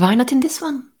 Why not in this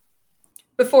one?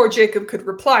 Before Jacob could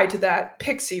reply to that,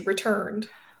 Pixie returned.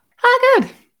 Ah,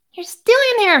 good. You're still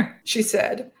in here, she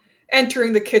said,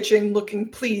 entering the kitchen looking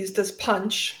pleased as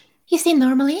punch. You see,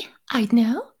 normally, I'd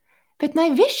know, but my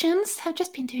visions have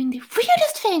just been doing the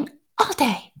weirdest thing all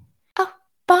day. Oh,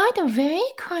 by the way,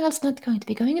 Carlisle's not going to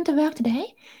be going into work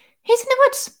today. He's in the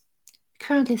woods,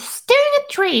 currently staring at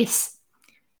trees.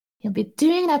 He'll be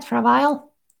doing that for a while.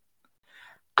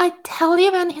 I tell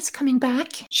you when he's coming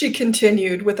back, she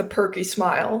continued with a perky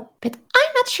smile. But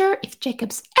I'm not sure if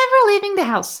Jacob's ever leaving the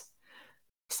house.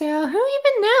 So who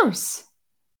even knows?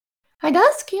 I'd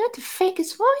ask you to fake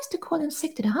his voice to call him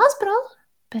sick to the hospital,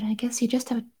 but I guess you just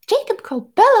have Jacob call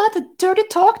Bella to dirty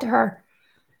talk to her.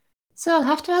 So I'll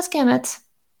have to ask Emmett.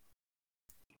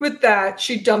 With that,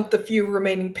 she dumped the few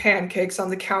remaining pancakes on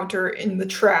the counter in the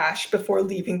trash before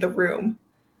leaving the room.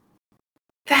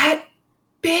 That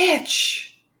bitch!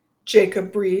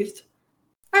 Jacob breathed.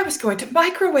 I was going to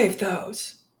microwave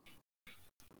those.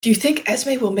 Do you think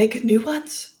Esme will make new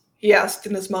ones? He asked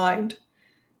in his mind.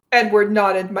 Edward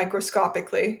nodded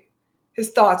microscopically.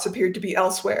 His thoughts appeared to be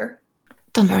elsewhere.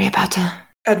 Don't worry about her,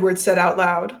 Edward said out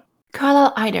loud.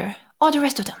 Carlisle either, or the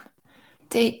rest of them.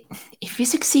 If we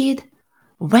succeed,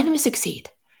 when we succeed,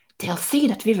 they'll see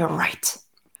that we were right.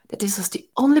 That this was the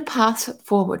only path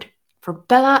forward for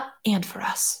Bella and for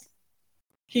us.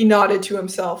 He nodded to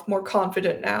himself, more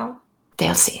confident now.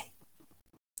 They'll see.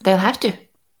 They'll have to.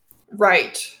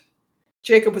 Right.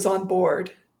 Jacob was on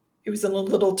board. He was in a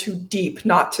little too deep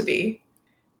not to be.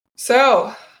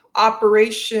 So,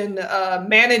 Operation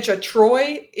Manage a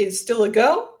Troy is still a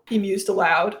go? He mused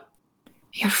aloud.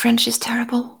 Your French is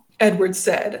terrible, Edward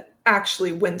said,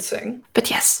 actually wincing. But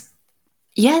yes.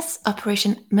 Yes,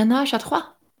 Operation Ménage à Trois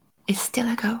is still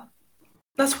a go.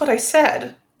 That's what I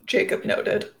said, Jacob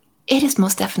noted. It is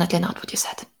most definitely not what you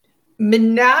said.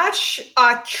 Menage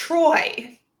a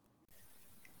Troy.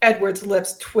 Edward's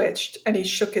lips twitched and he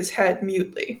shook his head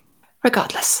mutely.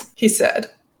 Regardless, he said.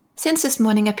 Since this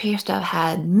morning appears to have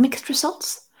had mixed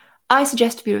results, I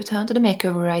suggest we return to the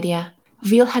makeover idea.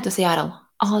 We'll head to Seattle.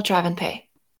 I'll drive and pay.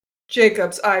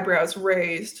 Jacob's eyebrows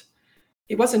raised.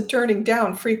 He wasn't turning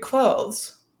down free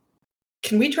clothes.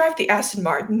 Can we drive the Aston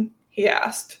Martin? He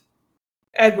asked.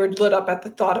 Edward lit up at the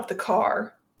thought of the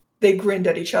car. They grinned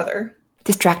at each other.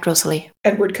 Distract Rosalie,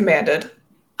 Edward commanded.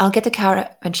 I'll get the car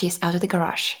when she's out of the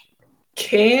garage.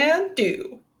 Can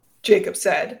do, Jacob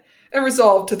said, and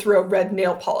resolved to throw red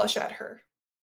nail polish at her.